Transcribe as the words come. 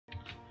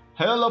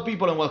Hello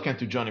people and welcome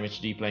to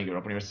Jonnymhd playing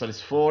Europe Universalis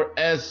 4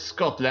 as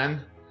Scotland.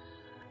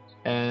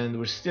 And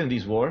we're still in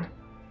this war.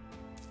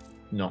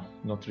 No,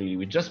 not really.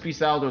 We just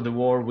pieced out of the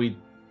war with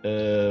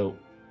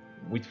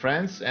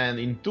France, and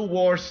in 2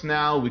 wars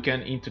now we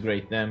can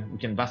integrate them, we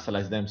can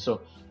vassalize them. So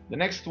the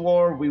next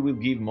war we will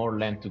give more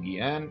land to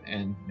Guyane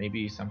and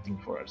maybe something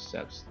for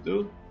ourselves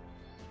too.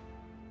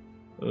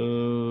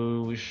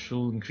 We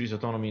should increase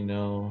autonomy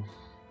now.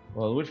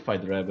 Well, we'll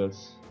fight the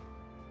rebels.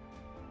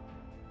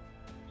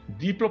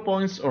 Diplo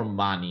points or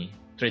money?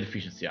 Trade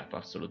efficiency up,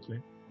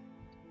 absolutely.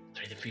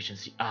 Trade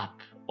efficiency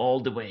up, all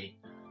the way.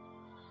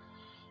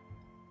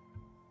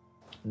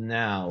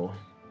 Now,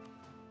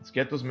 let's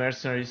get those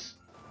mercenaries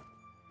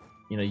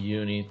in a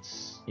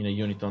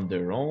unit on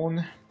their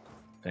own.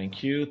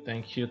 Thank you,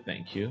 thank you,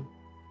 thank you.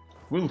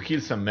 We'll kill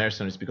some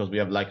mercenaries because we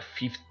have like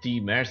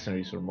 50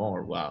 mercenaries or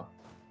more. Wow,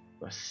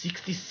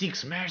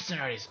 66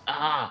 mercenaries.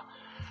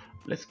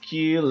 Let's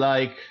kill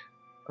like.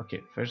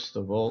 Okay, first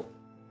of all.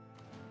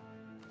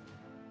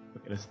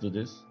 Okay, let's do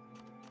this.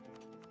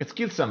 Let's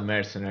kill some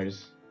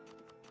mercenaries.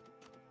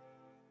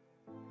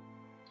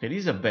 Okay, this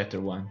is a better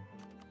one.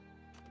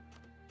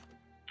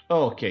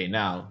 Okay,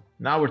 now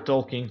we're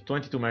talking.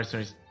 22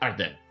 mercenaries are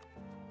dead.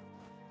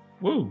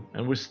 Woo!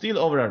 And we're still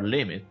over our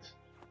limit.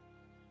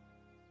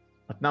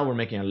 But now we're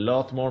making a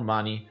lot more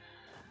money.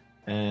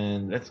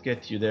 And let's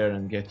get you there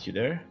and get you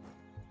there.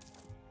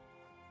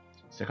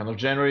 2nd of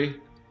January.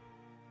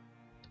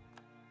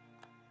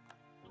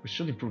 We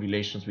should improve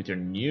relations with your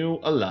new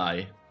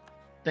ally.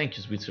 Thank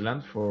you,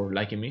 Switzerland, for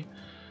liking me.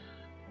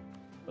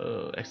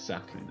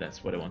 Exactly,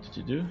 that's what I wanted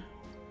to do.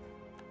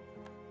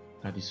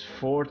 That is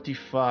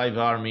 45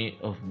 army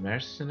of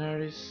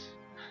mercenaries.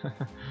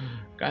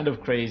 Kind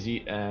of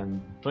crazy.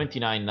 And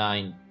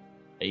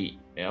 29,980.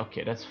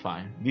 Okay, that's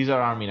fine. These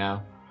are army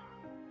now.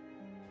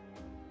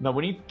 Now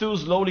we need to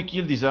slowly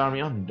kill this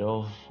army. Oh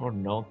no, or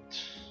not.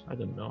 I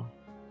don't know.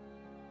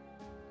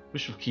 We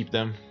should keep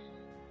them.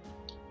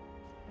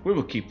 We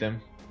will keep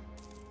them.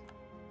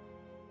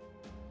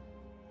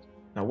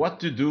 Now what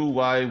to do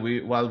while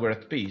we're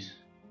at peace?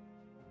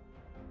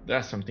 There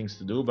are some things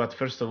to do, but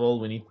first of all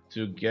we need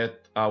to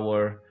get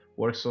our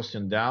war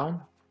exhaustion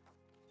down.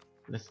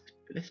 Let's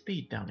pay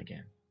it down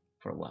again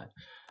for a while.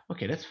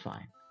 Okay, that's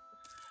fine.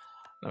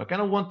 Now I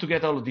kind of want to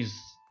get all of these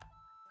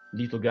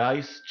little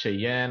guys,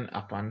 Cheyenne,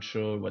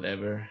 Apancho,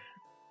 whatever,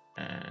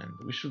 and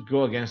we should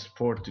go against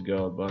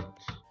Portugal, but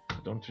I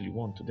don't really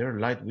want to. They're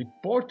allied with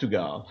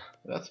Portugal.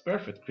 That's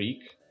perfect,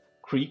 Creek.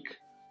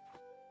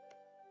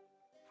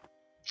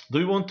 Do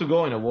we want to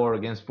go in a war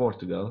against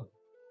Portugal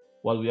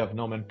while we have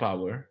no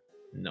manpower?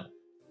 No.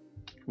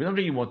 We don't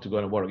really want to go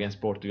in a war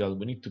against Portugal.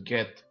 We need to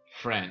get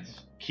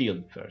France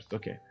killed first.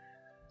 Okay.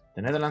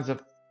 The Netherlands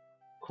have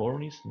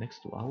colonies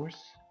next to ours?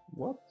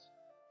 What?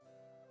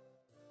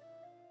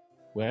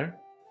 Where?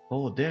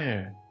 Oh,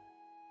 there.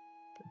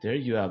 There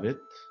you have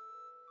it.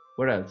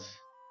 Where else?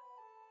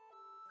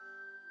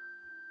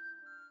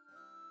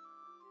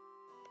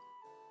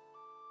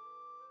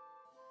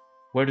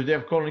 Where do they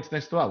have colonies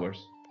next to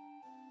ours?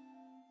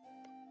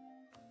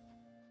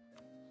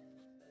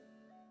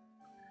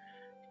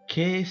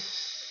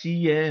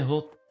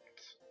 Kesiehot.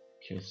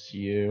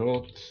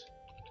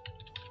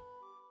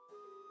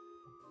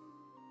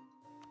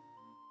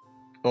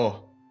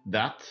 Oh,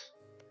 that?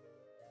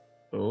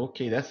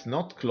 Okay, that's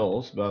not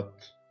close, but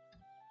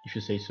if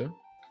you say so.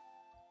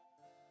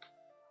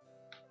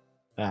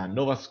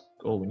 Novas.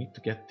 Oh, we need to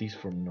get these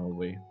from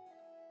Norway.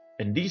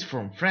 And these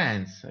from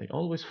France. I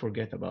always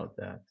forget about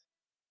that.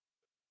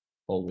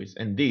 Always.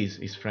 And this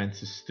is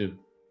France's too.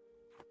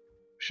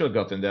 Should have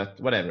gotten that.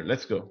 Whatever,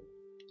 let's go.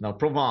 Now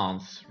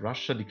Provence.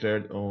 Russia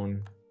declared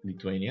on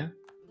Lithuania.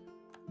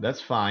 That's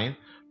fine.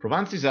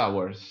 Provence is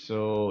ours,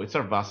 so it's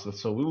our vassal,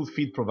 so we will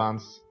feed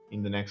Provence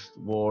in the next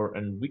war,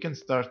 and we can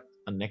start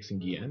annexing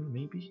Guyane,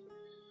 maybe?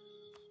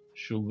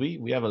 Should we?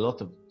 We have a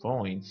lot of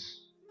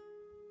points.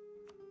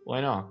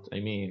 Why not? I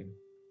mean,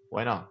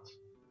 why not?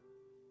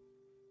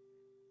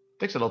 It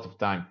takes a lot of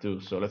time too,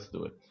 so let's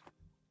do it.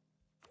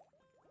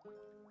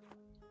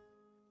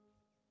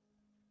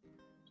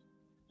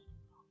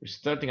 We're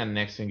starting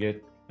annexing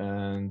it,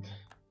 and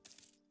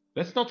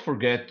let's not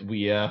forget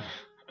we have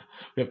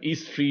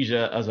East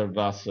Frisia as our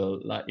vassal.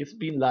 Like, it's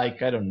been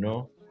like, I don't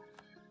know,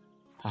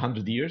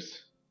 100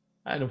 years.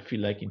 I don't feel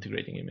like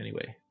integrating him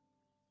anyway.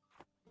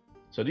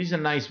 So this is a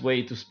nice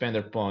way to spend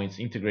our points,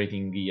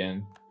 integrating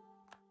Guyane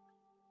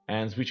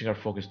and switching our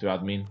focus to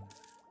admin.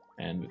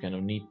 And we kind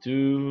of need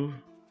to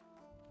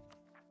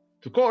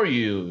core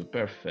you.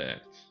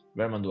 Perfect.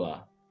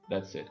 Vermandois.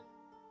 That's it.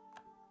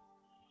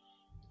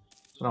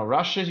 So now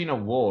Russia is in a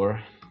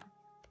war.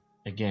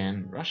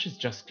 Again, Russia is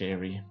just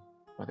scary.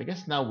 But I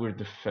guess now we're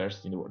the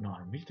first in the war. No,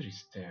 our military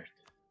is third.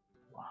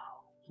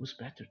 Wow, who's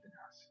better than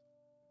us?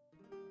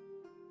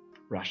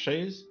 Russia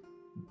is?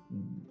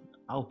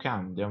 How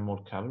come? They have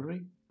more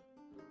cavalry?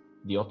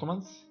 The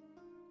Ottomans?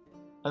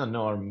 I don't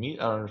know,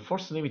 our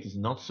force limit is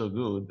not so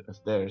good as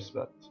theirs,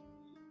 but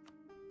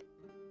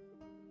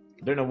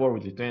they're in a war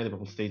with Lithuania, the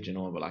Papal State,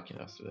 Genoa,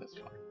 Wallachia, so that's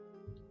fine.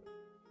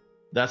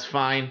 That's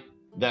fine.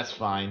 That's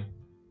fine.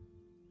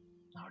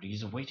 Now this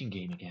is a waiting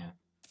game again.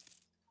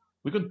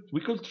 We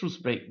could truce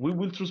break. We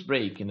will truce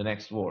break in the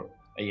next war.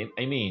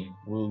 I mean,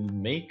 we'll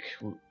make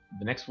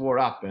the next war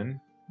happen.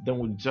 Then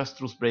we'll just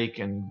truce break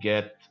and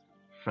get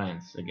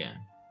France again.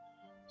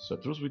 So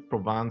truce with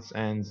Provence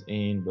ends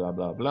in blah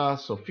blah blah.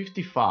 So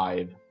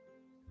 55.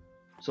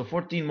 So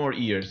 14 more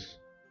years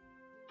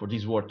for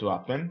this war to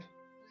happen.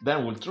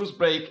 Then we'll truce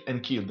break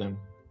and kill them.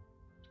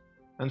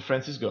 And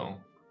France is gone.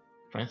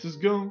 France is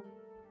gone.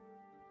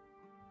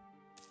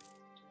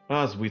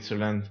 Ah,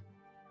 Switzerland.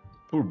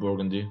 Poor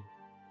Burgundy.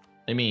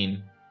 I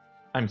mean,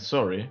 I'm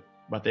sorry,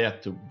 but I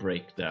had to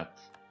break that.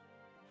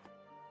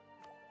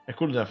 I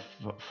could have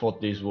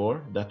fought this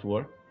war, that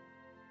war.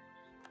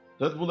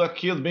 That would have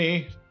killed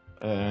me.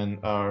 And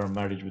our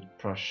marriage with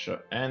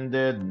Prussia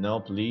ended. No,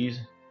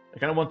 please. I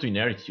kind of want to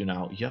inherit you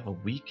now. You have a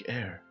weak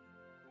heir.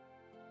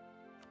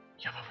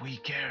 You have a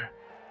weak heir.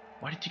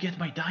 Why did you get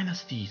my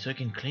dynasty so I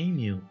can claim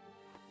you?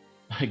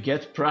 I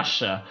get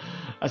Prussia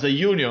as a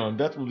union.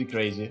 That would be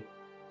crazy.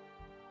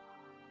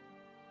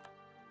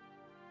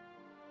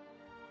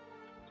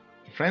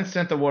 France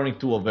sent a warning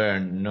to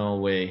Auvergne. No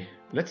way.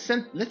 Let's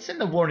send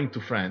a warning to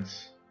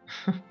France.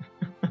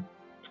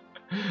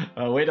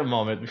 Wait a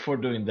moment. Before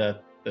doing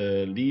that,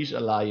 Liege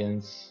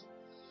Alliance,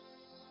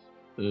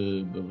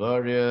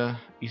 Bavaria,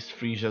 East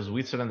Frisia,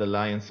 Switzerland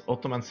Alliance,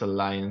 Ottomans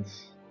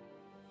Alliance.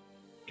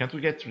 Can't we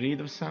get rid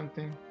of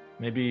something?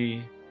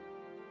 Maybe.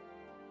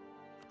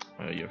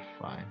 Oh, you're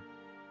fine.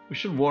 We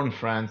should warn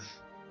France,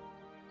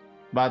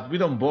 but we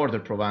don't border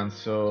Provence,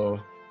 so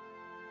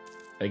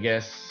I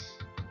guess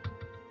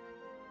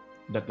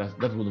that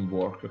wouldn't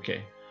work.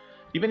 Okay,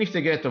 even if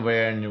they get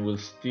Auvergne, we'll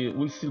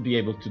still be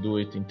able to do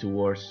it in 2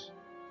 wars.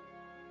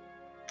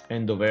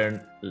 And Auvergne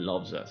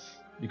loves us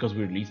because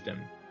we released them.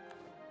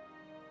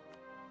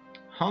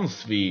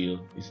 Huntsville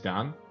is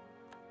done.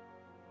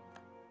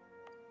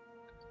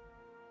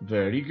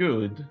 Very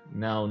good.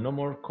 Now no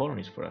more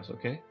colonies for us,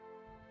 okay?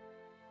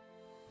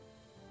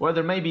 Well,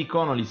 there may be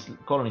colonies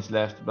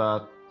left,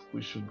 but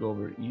we should go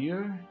over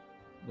here.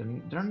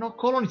 There are no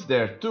colonies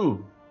there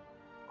too.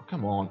 Oh,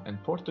 come on.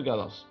 And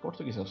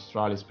Portuguese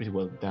Australia is pretty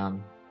well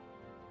done.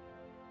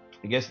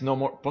 I guess no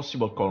more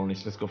possible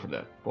colonies. Let's go for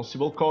that.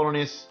 Possible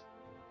colonies.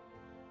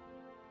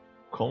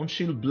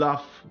 Council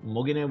Bluff,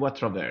 Moginewa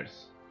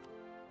Traverse.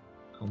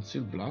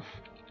 Council Bluff?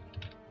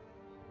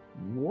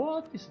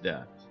 What is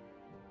that?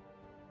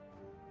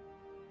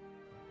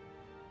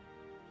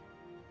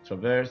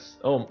 Traverse.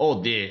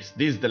 Oh, this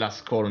is the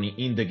last colony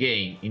in the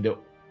game.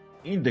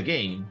 In the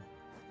game,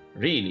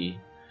 really.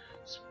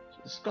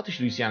 Scottish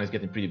Louisiana is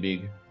getting pretty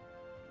big.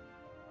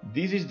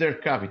 This is their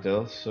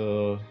capital,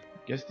 so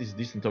I guess this is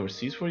distant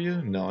overseas for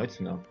you. No, it's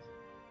not.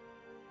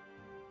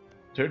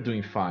 They're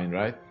doing fine,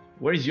 right?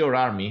 Where is your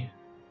army?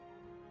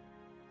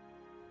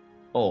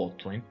 Oh,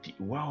 20.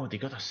 Wow, they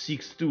got a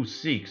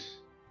 626.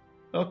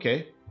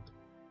 Okay.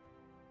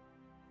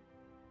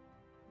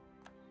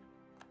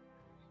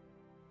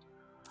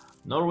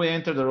 Norway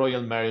entered the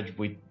royal marriage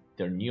with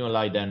their new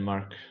ally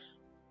Denmark.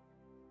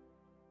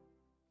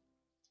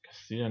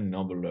 Castilian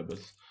noble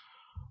rebels.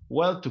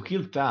 Well, to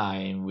kill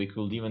time, we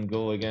could even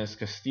go against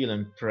Castile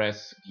and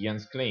press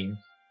Guiane's claim.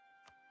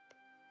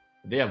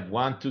 They have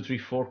 1, 2, 3,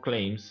 4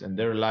 claims, and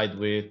they're allied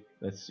with,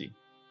 let's see,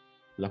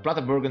 La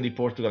Plata, Burgundy,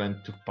 Portugal, and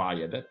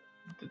Tupaya.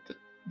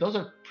 Those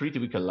are pretty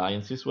weak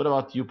alliances. What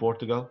about you,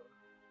 Portugal?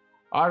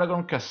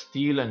 Aragon,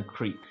 Castile, and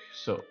Creek.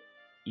 So,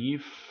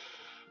 if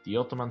the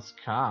Ottomans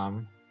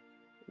come,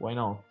 why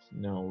not?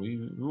 No,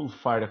 we will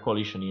fire a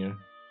coalition here.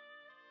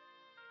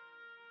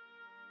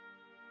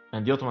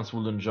 And the Ottomans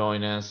wouldn't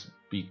join us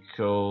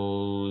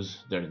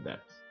because they're in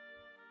debt.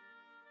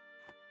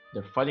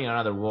 They're fighting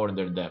another war in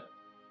their debt.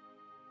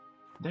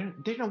 They're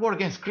in a war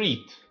against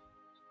Crete.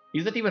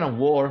 Is that even a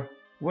war?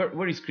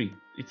 Where is Crete?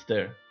 It's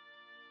there.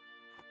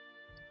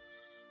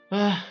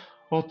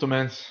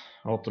 Ottomans.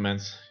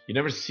 You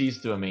never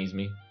cease to amaze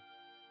me.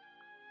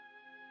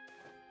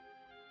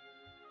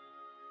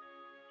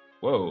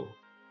 Whoa.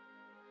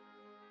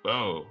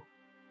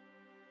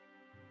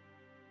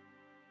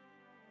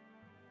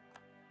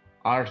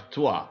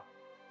 Artois.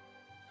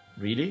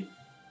 Really?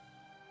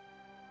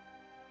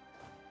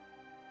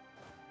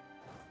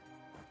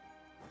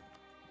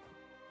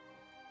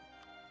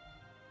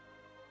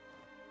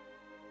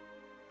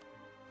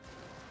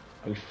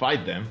 I will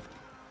fight them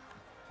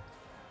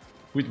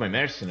with my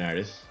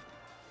mercenaries.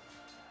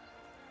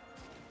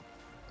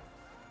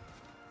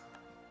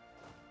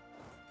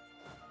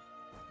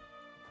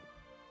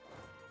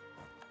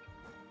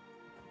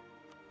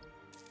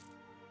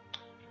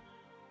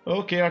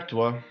 Okay,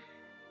 Artois.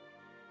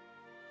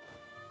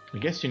 I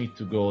guess you need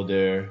to go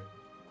there.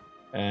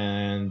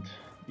 And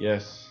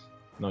yes.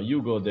 No,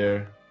 you go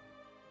there.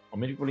 How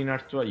many people in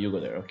Artois? You go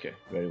there. Okay,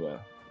 very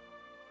well.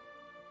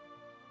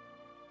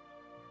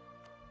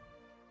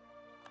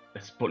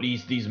 Let's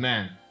police these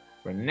men.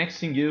 We're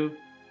annexing you.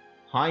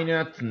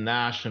 Hainaut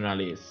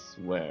nationalists.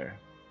 Where?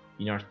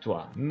 In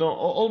Artois. No,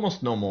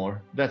 almost no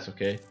more. That's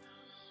okay.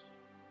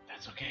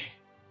 That's okay.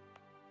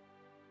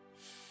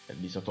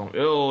 And this autonomy.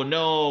 Oh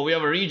no, we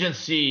have a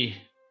regency,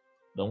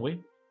 don't we?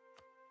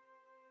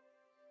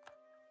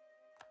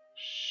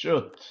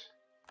 Shoot.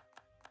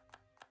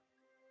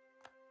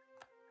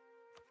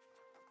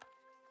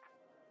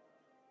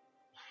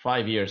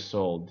 "5 years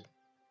old."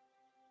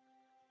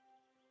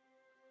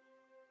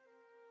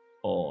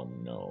 Oh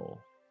no.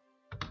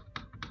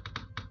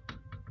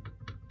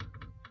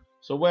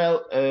 So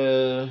well,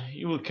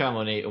 you will come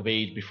of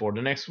age before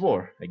the next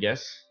war, I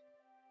guess.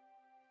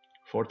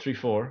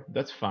 434,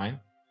 that's fine.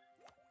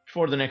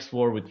 Before the next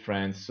war with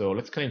France, so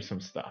let's claim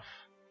some stuff.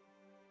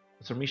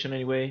 What's our mission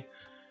anyway?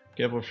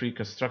 Careful free,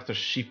 construct a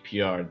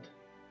shipyard.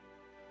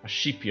 A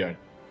shipyard.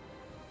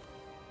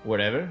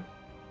 Whatever.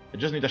 I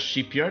just need a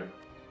shipyard.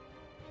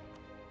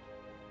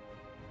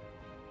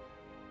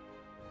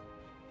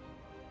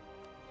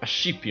 A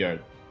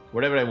shipyard.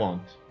 Whatever I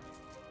want.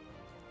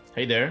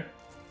 Hey there.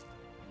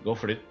 Go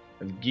for it.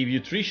 I'll give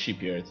you 3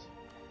 shipyards.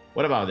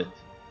 What about it?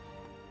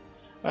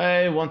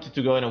 I wanted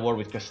to go in a war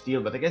with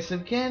Castile, but I guess I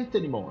can't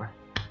anymore.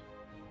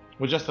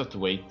 We'll just have to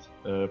wait.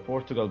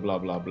 Portugal, blah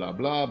blah blah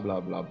blah blah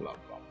blah blah blah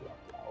blah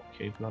blah.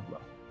 Okay, blah blah.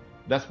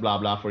 That's blah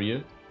blah for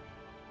you.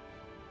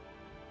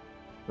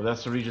 But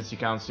that's the Regency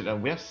Council,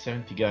 and we have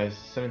 70 guys,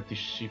 70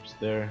 ships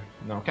there.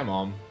 No, come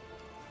on.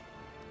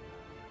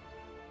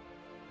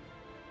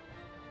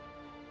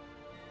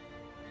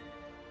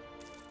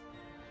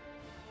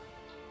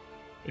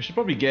 We should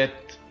probably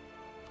get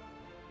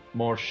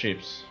more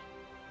ships.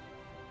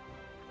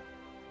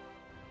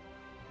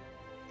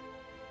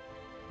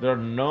 There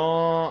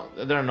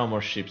are no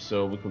more ships,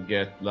 so we could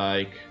get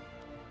like,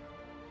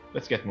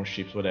 let's get more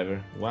ships,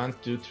 whatever. 1,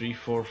 2, 3,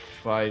 4,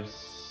 5,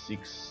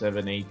 6,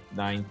 7, 8,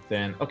 9,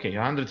 10. Okay,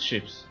 100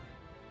 ships.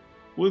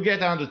 We'll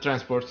get 100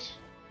 transports,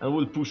 and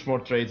we'll push more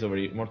trades over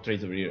here.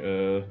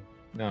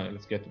 No,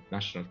 let's get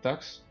national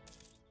tax.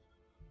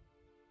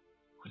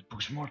 We'll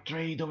push more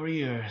trade over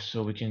here,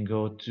 so we can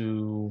go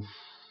to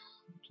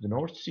the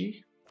North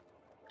Sea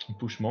and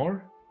push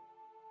more.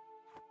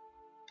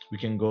 We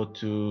can go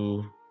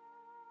to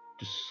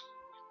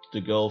the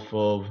Gulf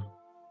of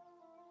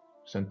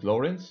St.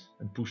 Lawrence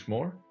and push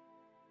more.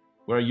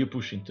 Where are you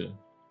pushing to?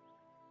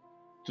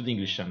 To the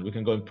English Channel. We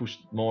can go and push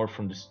more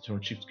from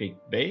Cheapskate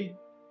Bay.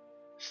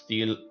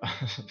 Steal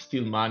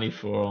money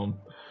from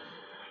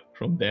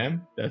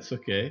them. That's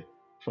okay.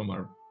 From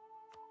our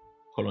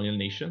colonial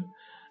nation.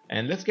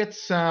 And let's get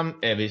some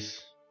EUIVs,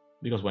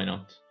 because why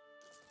not?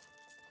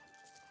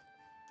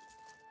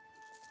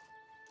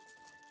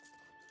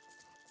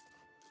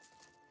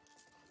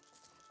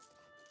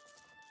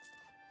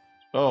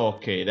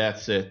 Okay,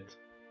 that's it.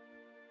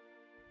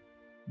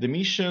 The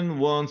mission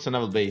wants a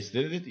naval base,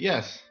 did it?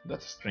 Yes,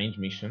 that's a strange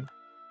mission.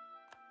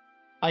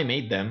 I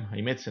made them. I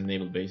made some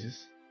naval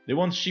bases. They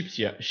want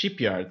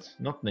shipyards,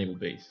 not naval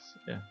bases.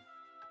 Yeah.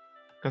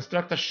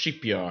 Construct a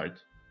shipyard.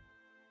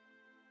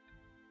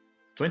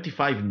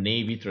 25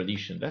 Navy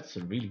tradition. That's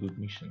a really good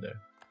mission there.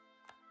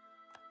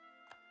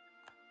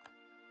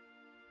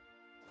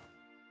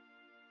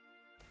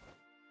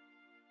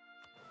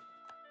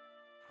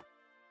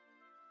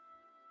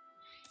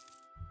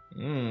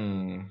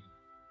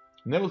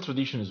 Naval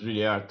tradition is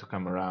really hard to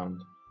come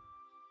around.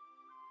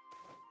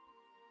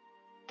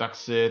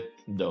 Tax it,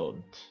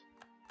 don't.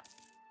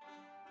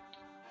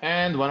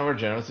 And one of our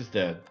generals is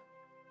dead.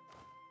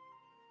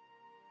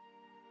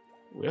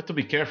 We have to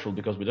be careful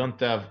because we don't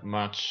have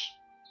much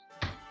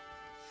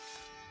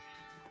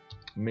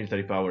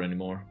military power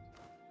anymore.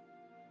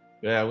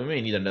 Yeah, we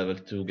may need a level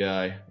 2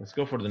 guy. Let's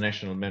go for the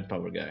national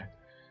manpower guy.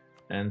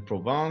 And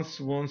Provence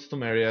wants to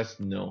marry us?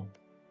 No.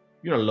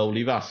 You're a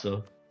lowly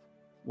vassal.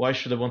 Why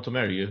should I want to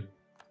marry you?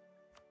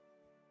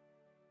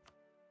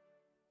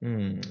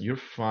 You're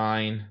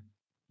fine.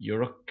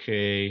 You're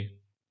okay.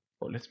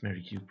 Oh, let's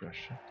marry you,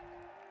 Prussia.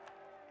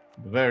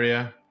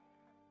 Bavaria.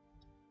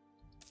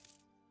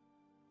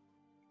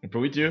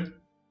 Improve with you.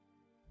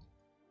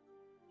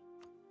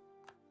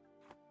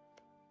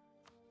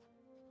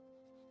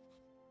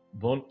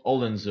 Von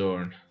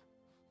Ollenzorn.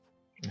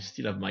 I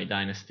still have my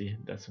dynasty.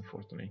 That's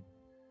unfortunate.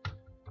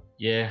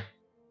 Yeah.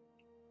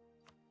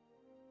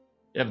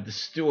 You have the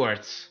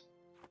Stuarts.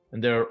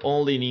 And they're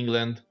only in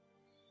England.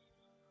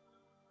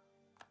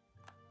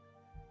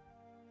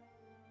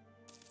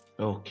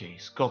 Okay,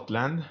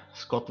 Scotland.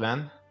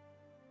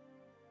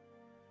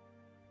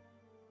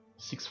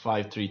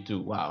 6532.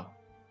 Wow.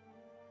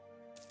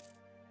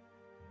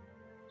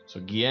 So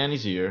Guyane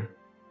is here.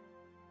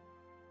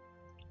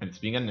 And it's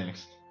being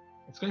annexed.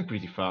 It's going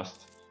pretty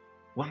fast.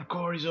 1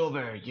 core is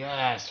over.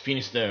 Yes,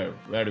 finished there.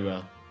 Very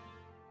well.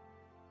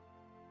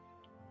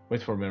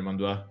 Wait for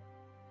Mermandois.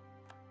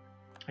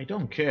 I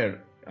don't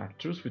care. Our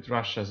truce with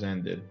Russia has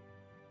ended.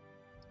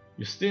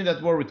 You're still in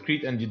that war with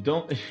Crete and you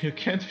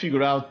can't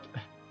figure out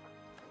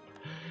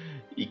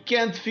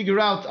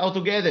how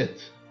to get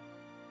it.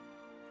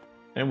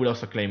 And we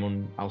lost a claim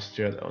on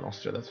Austria. On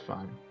Austria, that's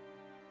fine.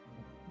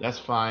 That's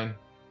fine.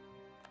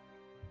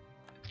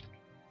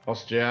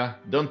 Austria,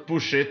 don't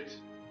push it.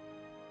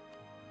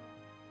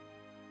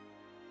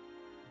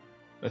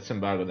 Let's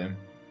embargo them.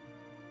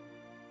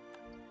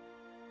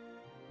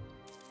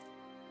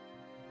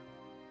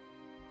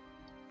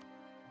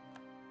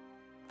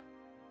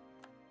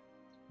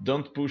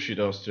 Don't push it,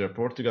 Austria.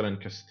 Portugal and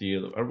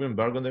Castile. Are we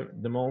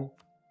embargoing them all?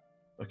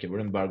 Okay, we're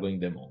embargoing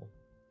them all.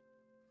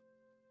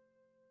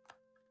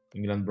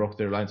 England broke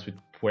their alliance with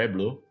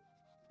Pueblo.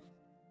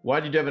 Why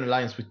did you have an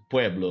alliance with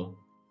Pueblo?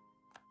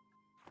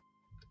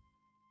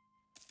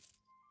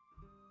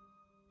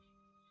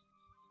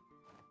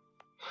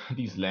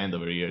 This land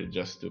over here is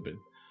just stupid.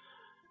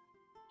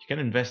 You can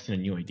invest in a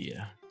new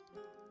idea.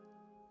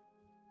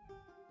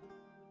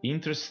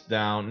 Interest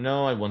down.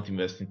 No, I won't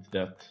invest into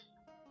that.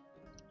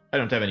 I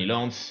don't have any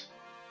loans.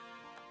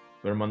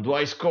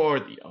 Vermandois is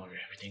scored. Oh,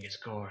 everything is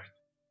scored.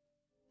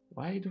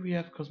 Why do we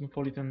have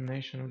cosmopolitan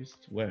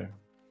nationalists? Where?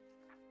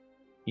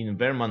 In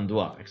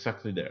Vermandois,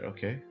 exactly there,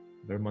 okay.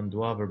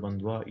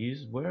 Vermandois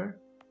is where?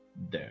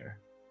 There.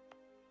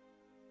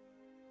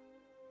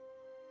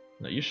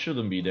 No, you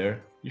shouldn't be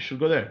there. You should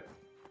go there.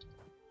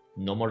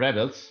 No more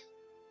rebels.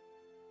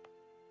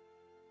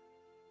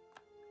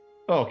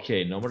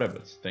 Okay, no more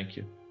rebels. Thank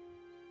you.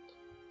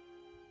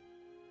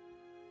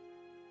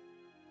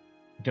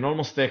 We can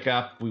almost take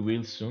up. We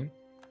will soon.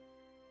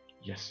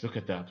 Yes, look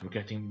at that. We're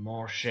getting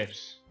more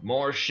ships.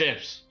 More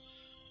ships.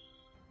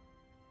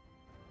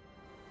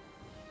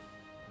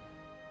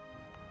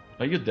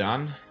 Are you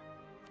done?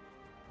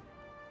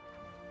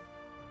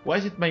 Why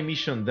is it my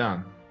mission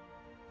done?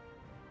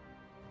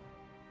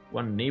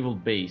 One naval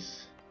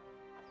base.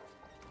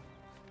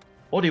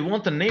 Oh, they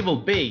want a naval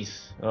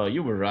base. Oh,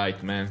 you were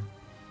right, man.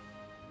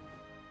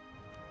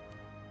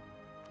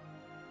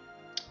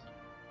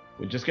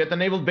 We'll just get a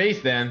naval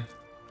base then.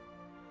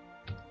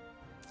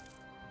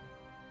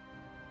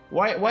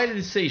 Why did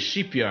it say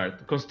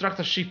shipyard? Construct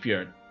a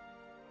shipyard.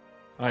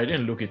 I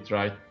didn't look it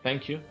right.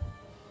 Thank you.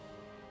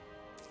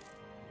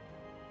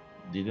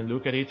 Didn't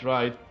look at it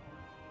right.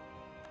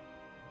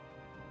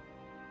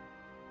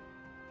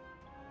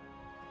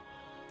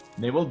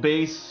 Naval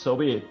base, so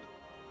be it.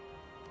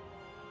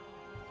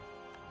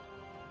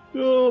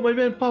 Oh, my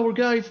manpower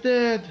guy is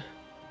dead.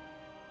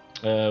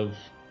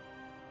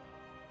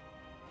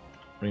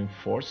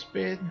 Reinforce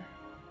speed?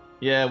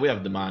 Yeah, we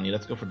have the money.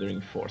 Let's go for the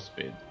reinforce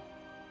speed.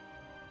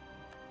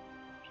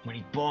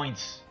 20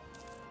 points.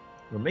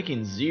 We're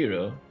making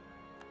 0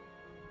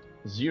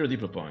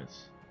 diplo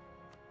points.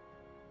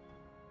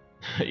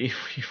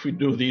 if we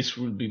do this,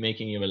 we'll be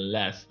making even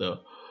less though.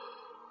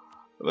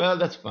 Well,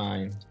 that's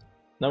fine.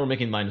 Now we're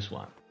making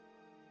 -1.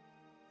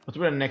 But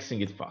we're annexing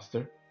it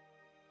faster.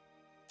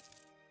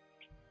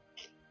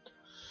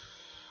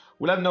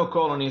 We'll have no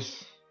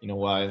colonies in a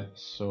while,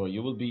 so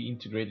you will be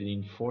integrated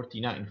in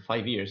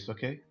 5 years,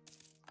 okay?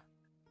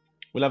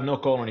 We'll have no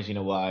colonies in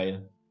a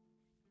while,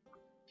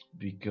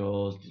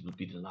 because this will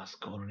be the last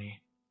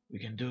colony we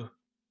can do.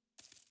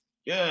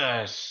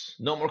 Yes!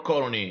 No more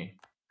colony!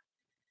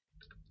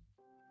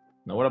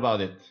 Now what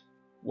about it?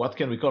 What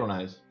can we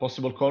colonize?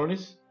 Possible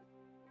colonies?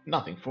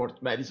 Nothing.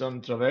 Fort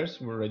Madison, Traverse,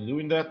 we're already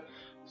doing that.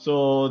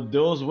 So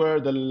those were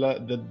the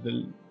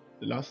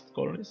last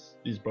colonies?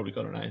 This is probably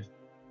colonized.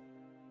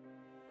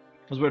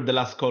 Those were the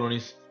last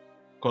colonies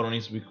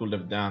we could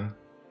have done.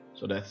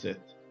 So that's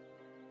it.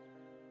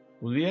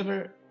 Will we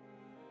ever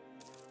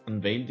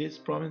unveil this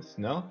province?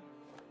 No?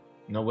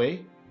 No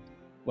way?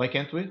 Why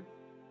can't we?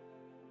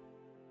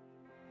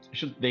 We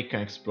should take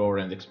an explorer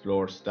and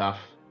explore stuff.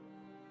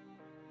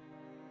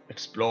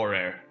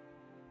 Explorer.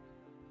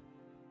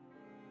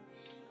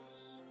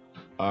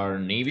 Our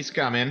navy's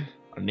coming.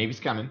 Our navy's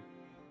coming.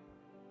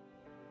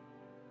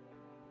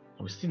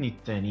 Oh, we still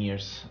need 10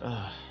 years.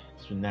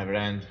 This will never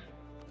end.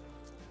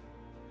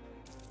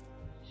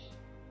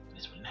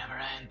 This will never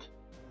end.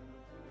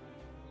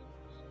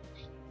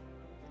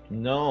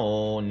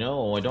 No,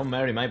 no, I don't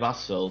marry my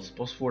vassals.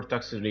 Post-war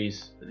tax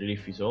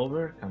relief is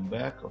over. Come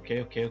back.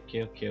 Okay.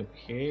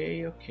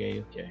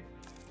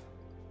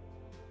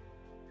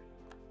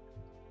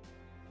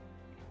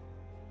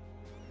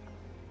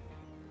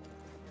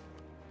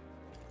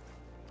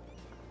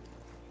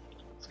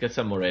 Let's get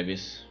some more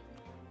Evis.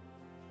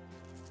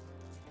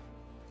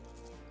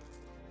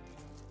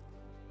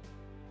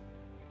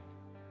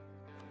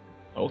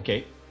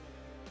 Okay.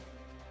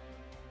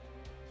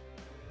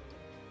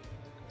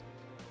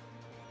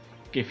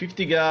 Okay,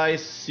 50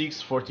 guys,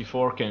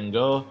 644 can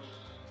go.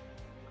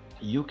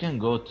 You can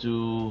go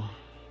to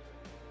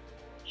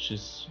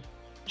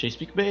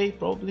Chesapeake Bay,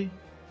 probably,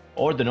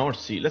 or the North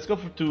Sea. Let's go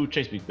to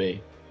Chesapeake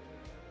Bay.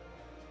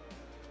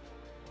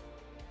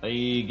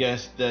 I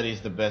guess that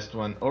is the best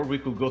one. Or we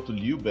could go to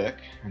Lubeck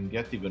and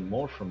get even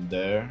more from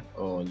there.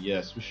 Oh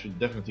yes, we should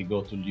definitely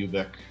go to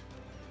Lubeck.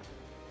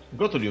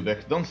 Go to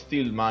Lubeck. Don't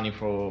steal money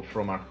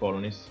from our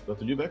colonies. Go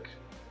to Lubeck.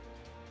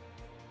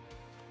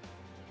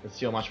 Let's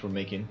see how much we're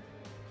making.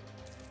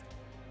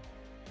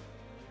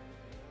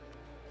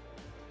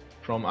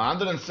 From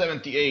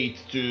 178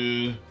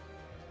 to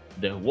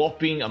the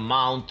whopping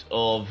amount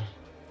of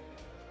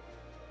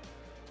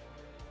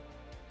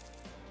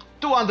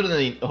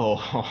 208.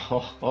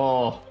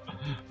 Oh,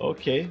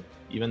 okay.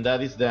 Even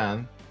that is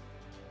done.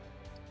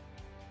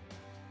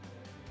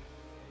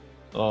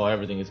 Oh,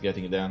 everything is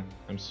getting done.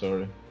 I'm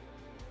sorry.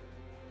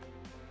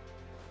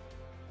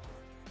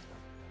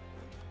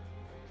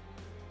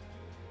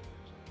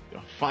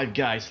 5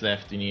 guys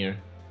left in here.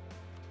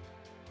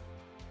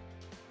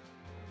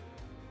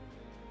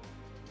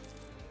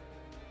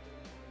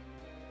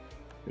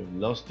 We've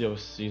lost the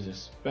overseas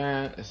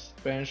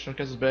expansion.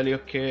 Casus Belli,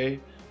 okay.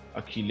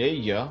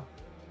 Aquileia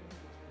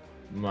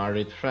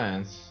married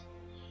France.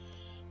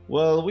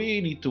 Well, we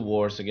need 2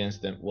 wars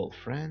against them. Well,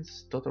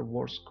 France total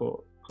war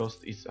score cost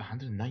is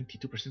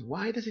 192%.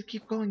 Why does it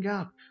keep going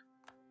up?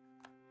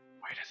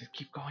 Why does it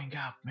keep going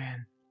up,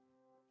 man?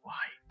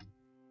 Why?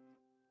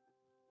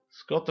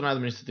 Scotland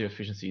administrative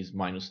efficiency is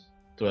minus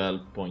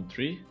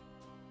 12.3.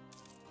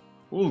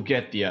 We'll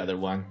get the other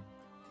one.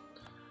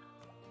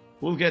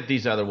 We'll get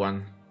this other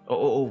one.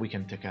 Oh, we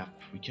can take up.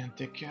 We can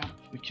take up.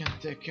 We can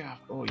take up.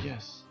 Oh,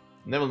 yes.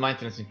 Naval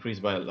maintenance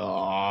increased by a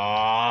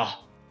lot.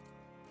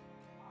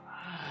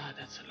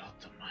 That's a lot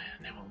of my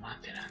naval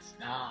maintenance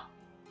now.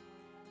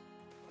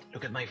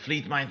 Look at my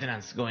fleet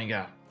maintenance going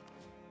up.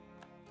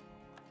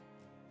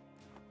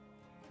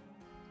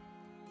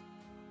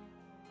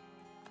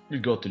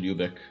 We'll go to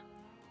Lübeck.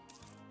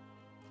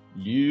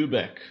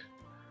 Lübeck.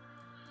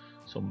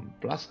 So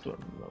plus 12.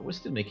 We're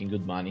still making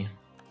good money.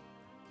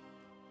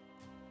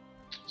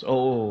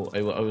 So,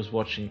 I was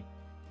watching.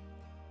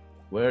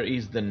 Where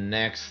is the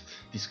next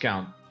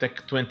discount?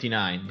 Tech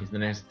 29 is the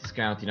next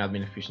discount in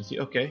admin efficiency.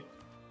 Okay.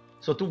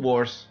 So 2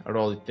 wars are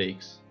all it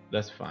takes.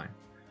 That's fine.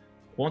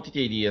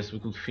 Quantity ideas, we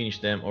could finish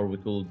them or we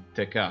could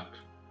take up.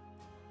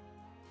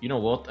 You know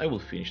what? I will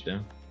finish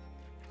them.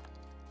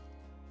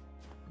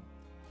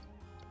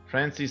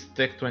 France is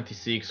Tech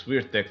 26,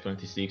 we're Tech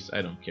 26,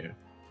 I don't care.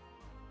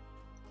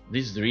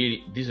 These are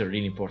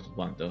really important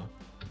one though.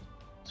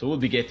 So we'll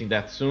be getting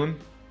that soon.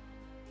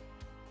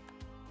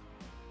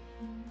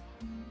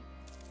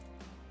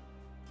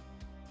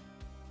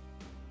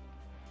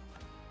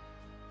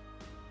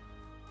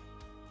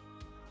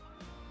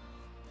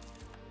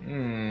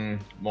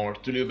 More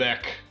to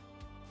Lübeck.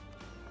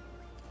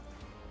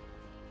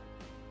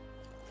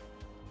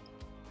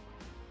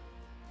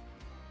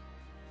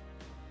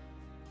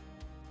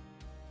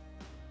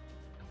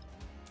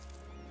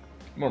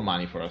 More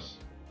money for us.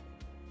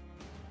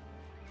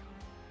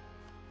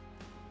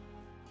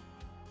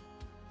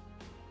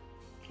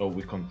 Oh,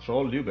 we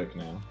control Lübeck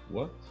now.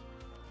 What?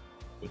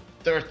 With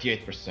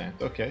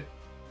 38%, okay.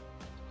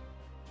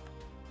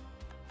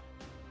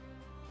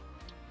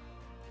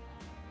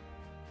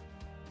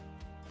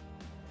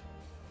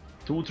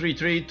 Two, three,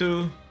 three,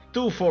 2,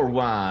 4,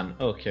 1.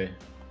 Okay.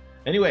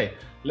 Anyway,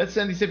 let's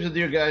end this episode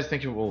here, guys.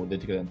 Thank you. Oh, they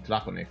took it on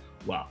Tlakonik.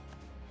 Wow.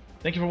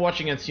 Thank you for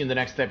watching, and see you in the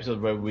next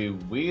episode where we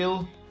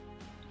will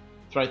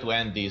try to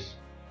end this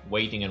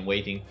waiting and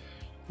waiting.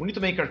 We need to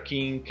make our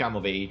king come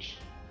of age.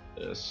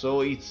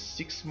 So it's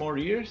 6 more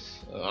years.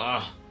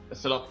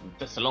 That's a lot.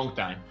 That's a long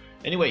time.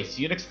 Anyway,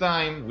 see you next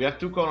time. We have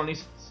 2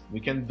 colonists. We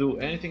can't do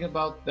anything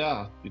about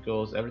that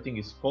because everything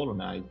is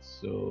colonized.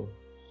 So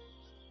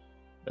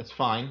that's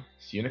fine.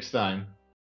 See you next time.